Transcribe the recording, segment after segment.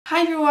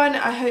Hi everyone,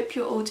 I hope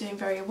you're all doing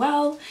very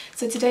well.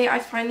 So today I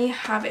finally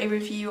have a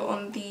review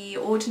on the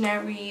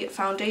Ordinary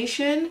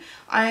foundation.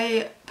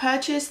 I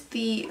purchased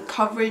the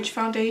Coverage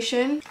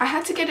foundation. I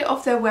had to get it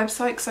off their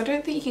website because I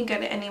don't think you can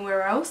get it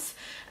anywhere else.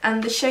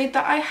 And the shade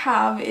that I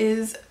have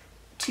is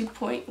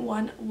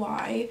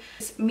 2.1Y.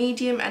 It's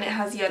medium and it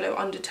has yellow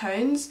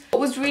undertones.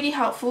 What was really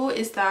helpful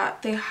is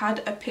that they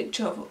had a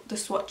picture of the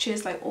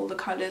swatches, like all the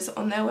colours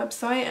on their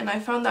website, and I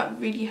found that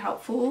really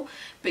helpful.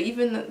 But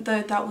even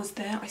though that was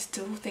there, I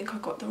still think I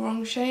got the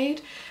wrong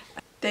shade.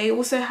 They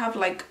also have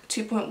like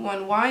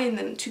 2.1Y and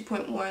then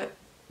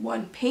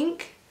 2.1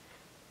 pink,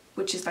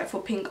 which is like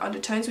for pink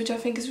undertones, which I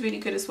think is really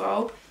good as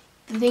well.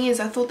 The thing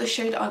is, I thought the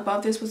shade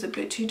above this was a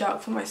bit too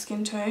dark for my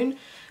skin tone,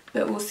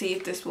 but we'll see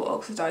if this will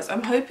oxidize.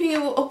 I'm hoping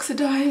it will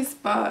oxidize,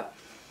 but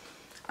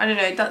I don't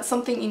know. That's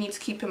something you need to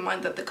keep in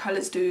mind, that the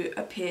colours do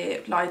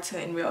appear lighter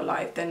in real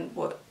life than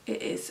what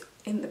it is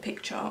in the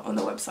picture on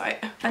the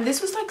website. And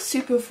this was like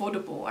super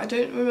affordable. I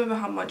don't remember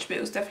how much, but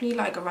it was definitely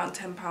like around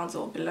 £10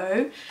 or below.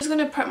 I'm just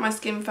going to prep my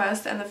skin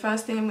first, and the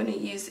first thing I'm going to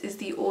use is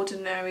the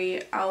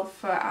Ordinary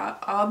Alpha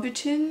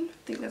Arbutin. I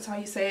think that's how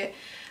you say it.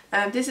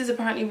 This is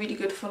apparently really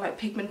good for like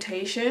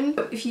pigmentation.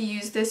 If you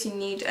use this, you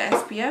need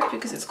SPF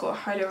because it's got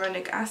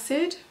hyaluronic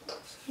acid. So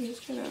I'm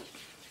just gonna...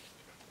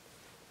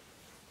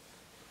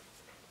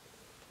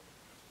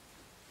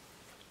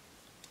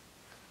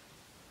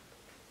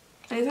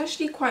 And it's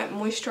actually quite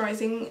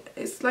moisturising.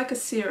 It's like a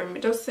serum.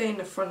 It does say in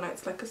the front that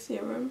it's like a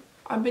serum.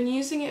 I've been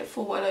using it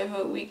for well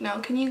over a week now.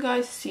 Can you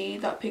guys see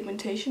that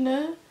pigmentation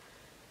there?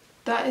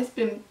 That has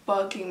been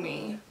bugging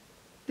me.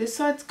 This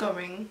side's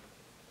going.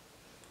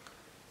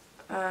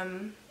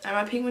 And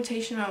my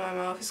pigmentation on my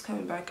mouth is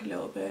coming back a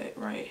little bit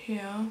right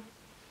here,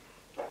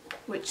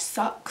 which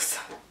sucks.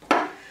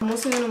 I'm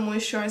also going to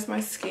moisturise my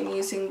skin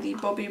using the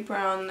Bobbi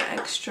Brown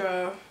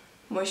Extra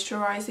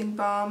Moisturising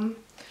Balm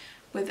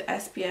with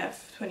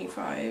SPF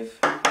 25.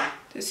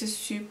 This is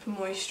super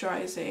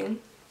moisturising.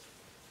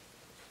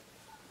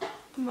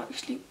 I'm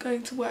actually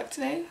going to work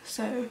today,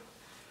 so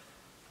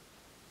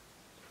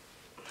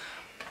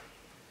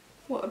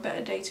what a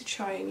better day to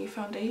try a new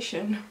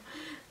foundation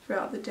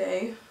throughout the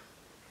day.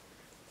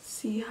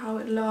 See how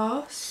it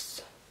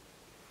lasts.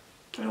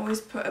 I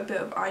always put a bit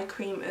of eye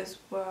cream as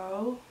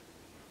well.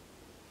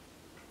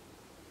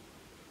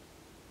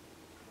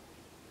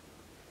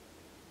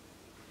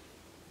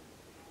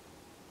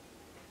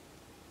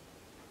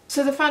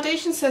 So the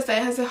foundation says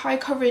that it has a high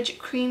coverage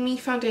creamy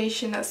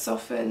foundation that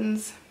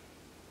softens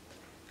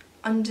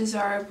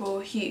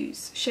undesirable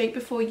hues. Shake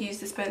before use.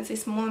 Dispense a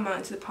small amount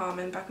into the palm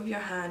and back of your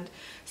hand.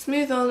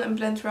 Smooth on and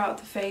blend throughout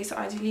the face,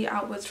 ideally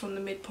outwards from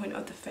the midpoint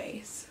of the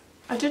face.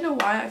 I don't know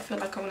why I feel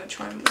like I want to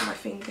try it with my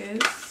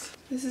fingers.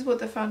 This is what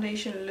the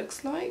foundation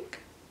looks like.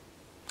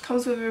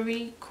 Comes with a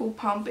really cool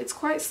pump. It's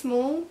quite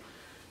small,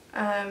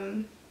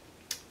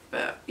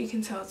 but you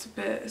can tell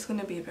it's going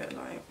to be a bit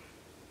light.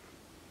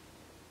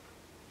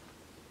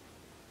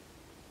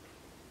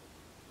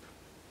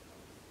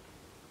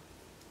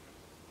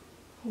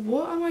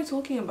 What am I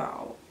talking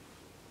about?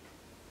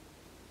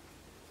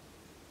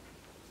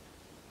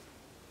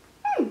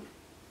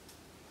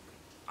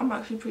 I'm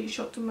actually pretty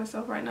shocked with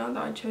myself right now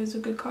that I chose a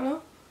good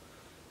colour.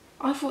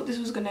 I thought this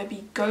was going to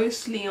be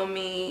ghostly on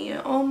me.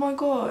 Oh my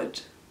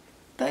god.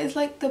 That is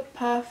like the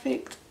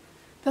perfect...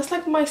 That's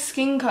like my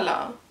skin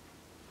colour.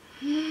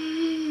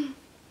 Oh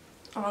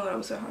my god,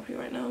 I'm so happy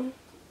right now.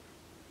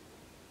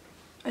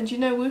 And you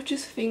know, with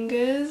just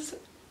fingers,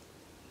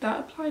 that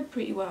applied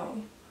pretty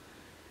well.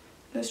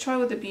 Let's try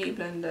with the beauty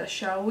blender,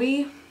 shall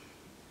we?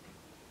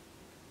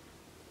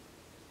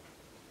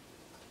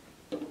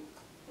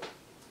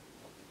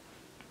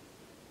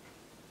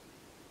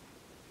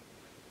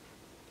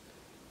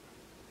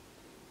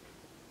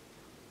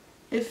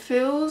 It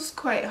feels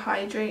quite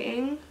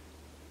hydrating.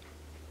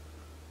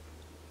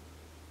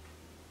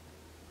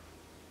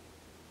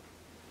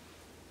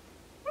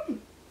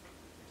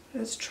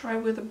 Let's try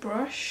with a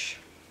brush.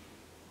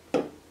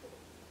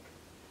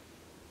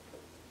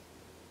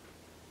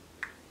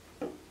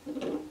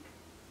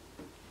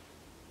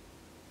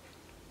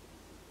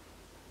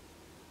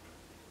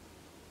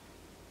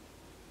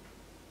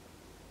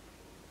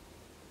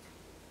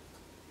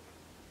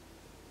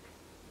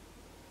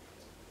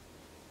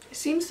 It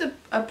seems to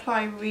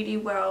apply really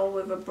well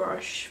with a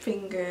brush,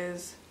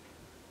 fingers,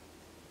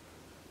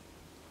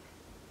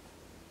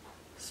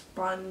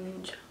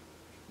 sponge.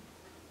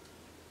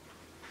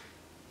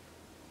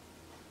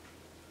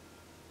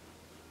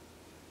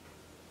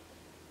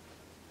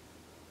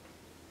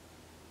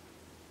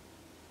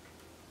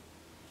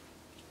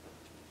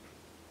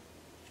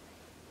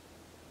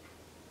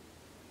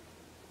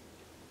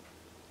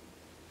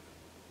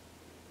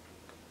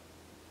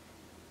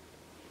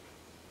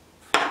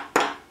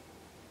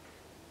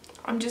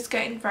 I'm just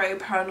getting very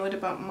paranoid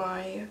about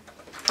my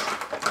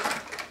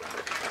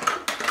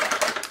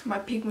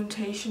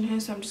pigmentation here,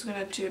 so I'm just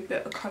going to do a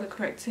bit of colour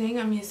correcting.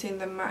 I'm using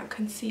the matte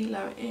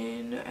concealer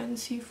in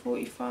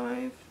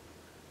NC45.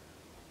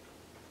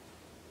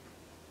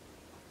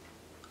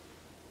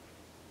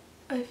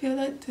 I feel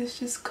like this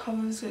just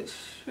covers it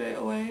straight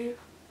away.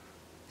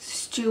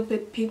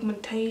 Stupid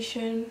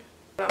pigmentation.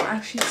 I'm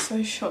actually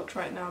so shocked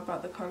right now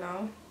about the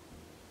colour.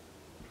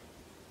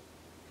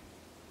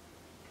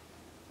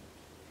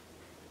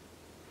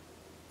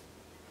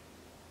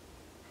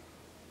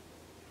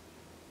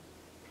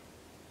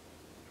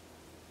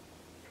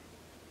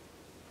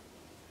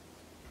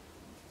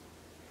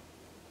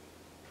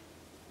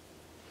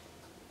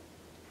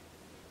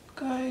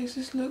 Guys,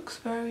 this looks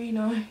very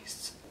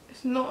nice.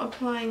 It's not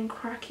applying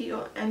cracky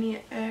or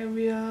any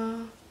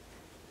area.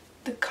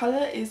 The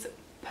colour is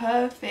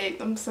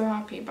perfect. I'm so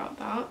happy about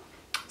that.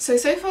 So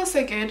far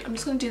so good. I'm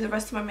just going to do the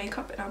rest of my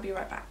makeup and I'll be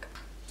right back.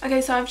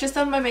 Okay, so I've just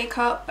done my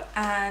makeup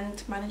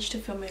and managed to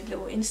film a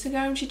little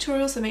Instagram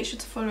tutorial, so make sure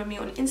to follow me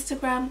on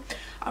Instagram.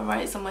 I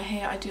write it on my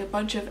hair. I do a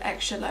bunch of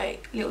extra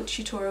like little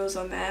tutorials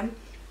on there.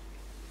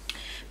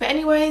 But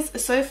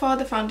anyways, so far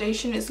the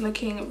foundation is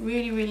looking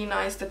really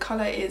nice. The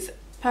colour is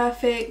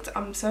perfect.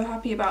 I'm so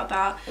happy about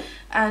that.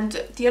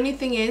 And the only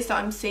thing is that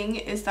I'm seeing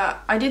is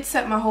that I did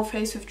set my whole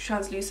face with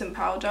translucent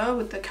powder,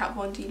 with the Kat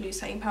Von D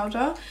Lucerne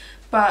powder,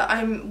 but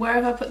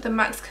wherever I put the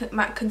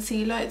matte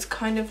concealer, it's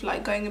kind of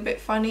like going a bit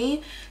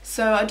funny.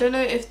 So I don't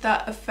know if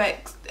that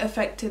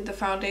affected the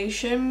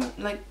foundation.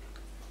 Like,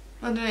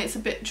 I don't know, it's a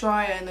bit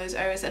drier in those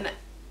areas, and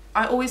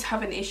I always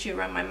have an issue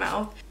around my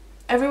mouth.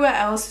 Everywhere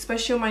else,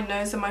 especially on my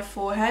nose and my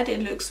forehead, it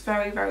looks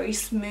very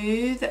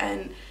smooth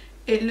and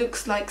it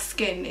looks like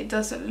skin. It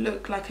doesn't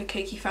look like a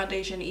cakey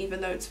foundation,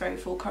 even though it's very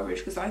full coverage,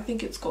 because I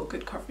think it's got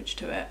good coverage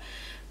to it.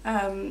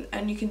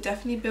 And you can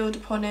definitely build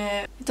upon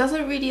it. It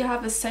doesn't really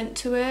have a scent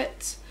to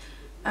it.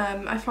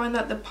 I find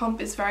that the pump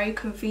is very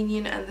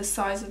convenient and the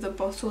size of the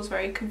bottle is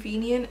very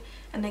convenient.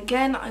 And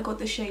again, I got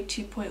the shade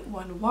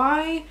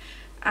 2.1Y.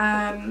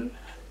 I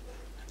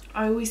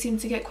always seem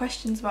to get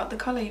questions about the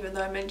colour, even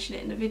though I mention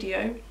it in the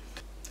video.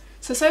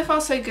 So far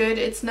so good.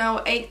 It's now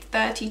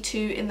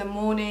 8:32 in the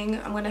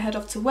morning. I'm going to head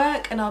off to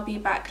work and I'll be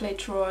back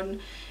later on.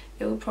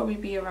 It will probably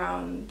be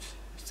around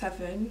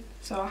 7.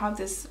 So I'll have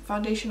this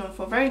foundation on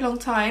for a very long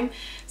time.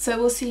 So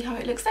we'll see how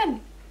it looks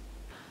then.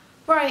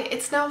 Right,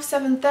 it's now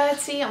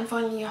 7:30. I'm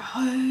finally at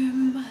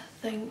home.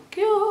 Thank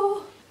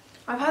you.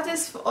 I've had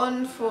this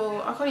on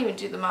for, I can't even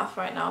do the math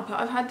right now, but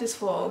I've had this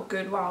for a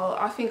good while.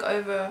 I think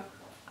over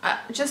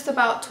just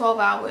about 12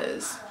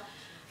 hours.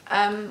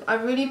 I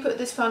really put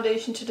this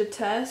foundation to the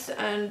test,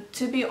 and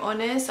to be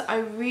honest, I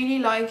really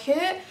like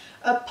it.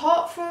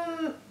 Apart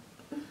from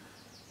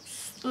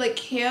like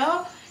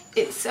here,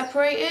 it's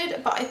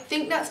separated, but I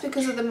think that's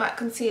because of the matte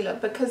concealer,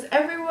 because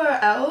everywhere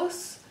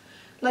else,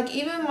 like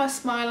even my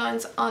smile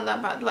lines aren't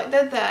that bad. Like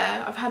they're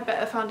there. I've had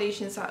better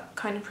foundations that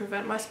kind of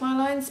prevent my smile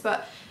lines,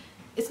 but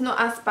it's not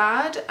as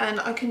bad, and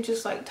I can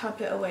just like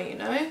tap it away, you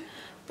know.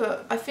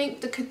 But I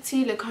think the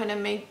concealer kind of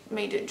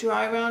made it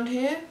dry around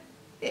here.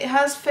 It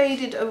has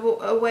faded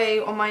away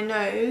on my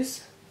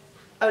nose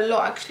a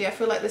lot, actually. I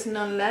feel like there's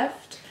none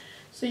left.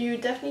 So you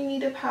definitely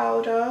need a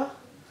powder.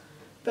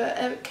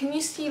 But can you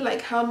see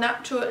like how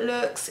natural it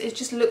looks? It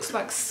just looks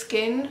like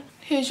skin.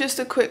 Here's just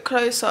a quick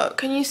close-up.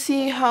 Can you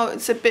see how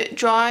it's a bit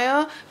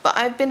drier? But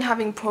I've been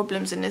having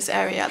problems in this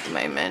area at the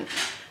moment.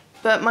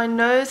 But my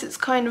nose, it's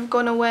kind of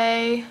gone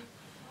away.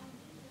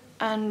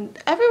 And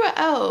everywhere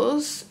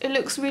else, it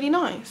looks really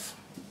nice.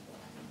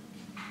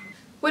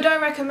 Would I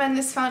recommend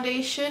this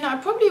foundation? I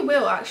probably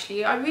will,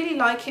 actually. I really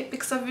like it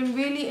because I've been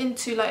really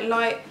into like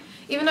light,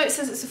 even though it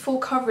says it's a full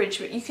coverage,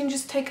 but you can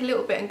just take a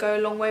little bit and go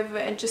a long way with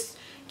it and just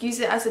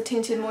use it as a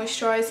tinted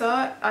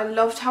moisturiser. I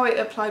loved how it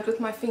applied with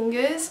my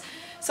fingers.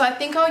 So I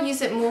think I'll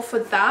use it more for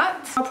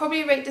that. I'll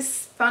probably rate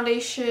this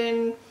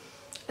foundation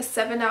a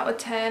 7 out of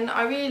 10.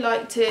 I really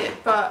liked it,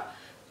 but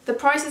the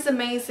price is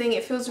amazing.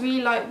 It feels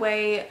really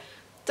lightweight.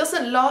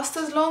 Doesn't last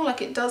as long,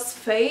 like it does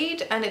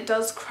fade and it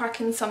does crack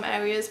in some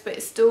areas, but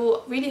it's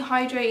still really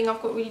hydrating. I've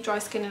got really dry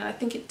skin and I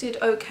think it did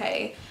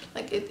okay.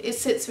 Like it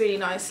sits really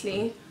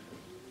nicely.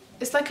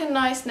 It's like a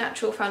nice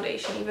natural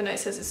foundation, even though it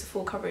says it's a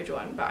full coverage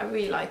one, but I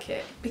really like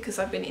it because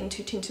I've been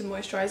into tinted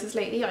moisturisers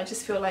lately. I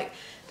just feel like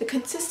the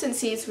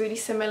consistency is really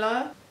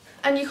similar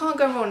and you can't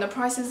go wrong. The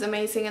price is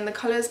amazing and the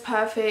colour is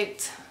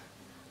perfect.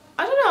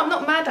 I don't know, I'm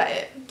not mad at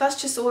it.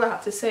 That's just all I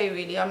have to say,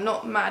 really. I'm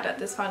not mad at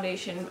this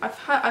foundation. I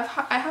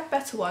have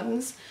better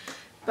ones,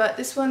 but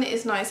this one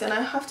is nice, and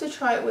I have to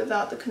try it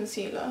without the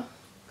concealer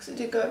because it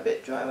did go a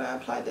bit dry where I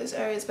applied those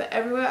areas, but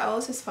everywhere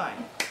else is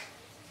fine.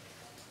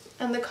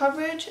 And the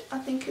coverage, I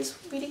think, is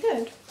really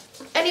good.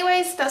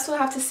 Anyways, that's all I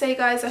have to say,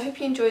 guys. I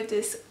hope you enjoyed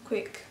this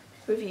quick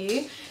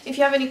review. If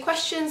you have any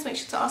questions, make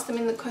sure to ask them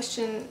in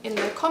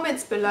the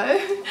comments below.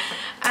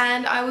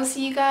 And I will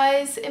see you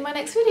guys in my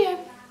next video.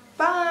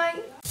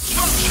 Bye!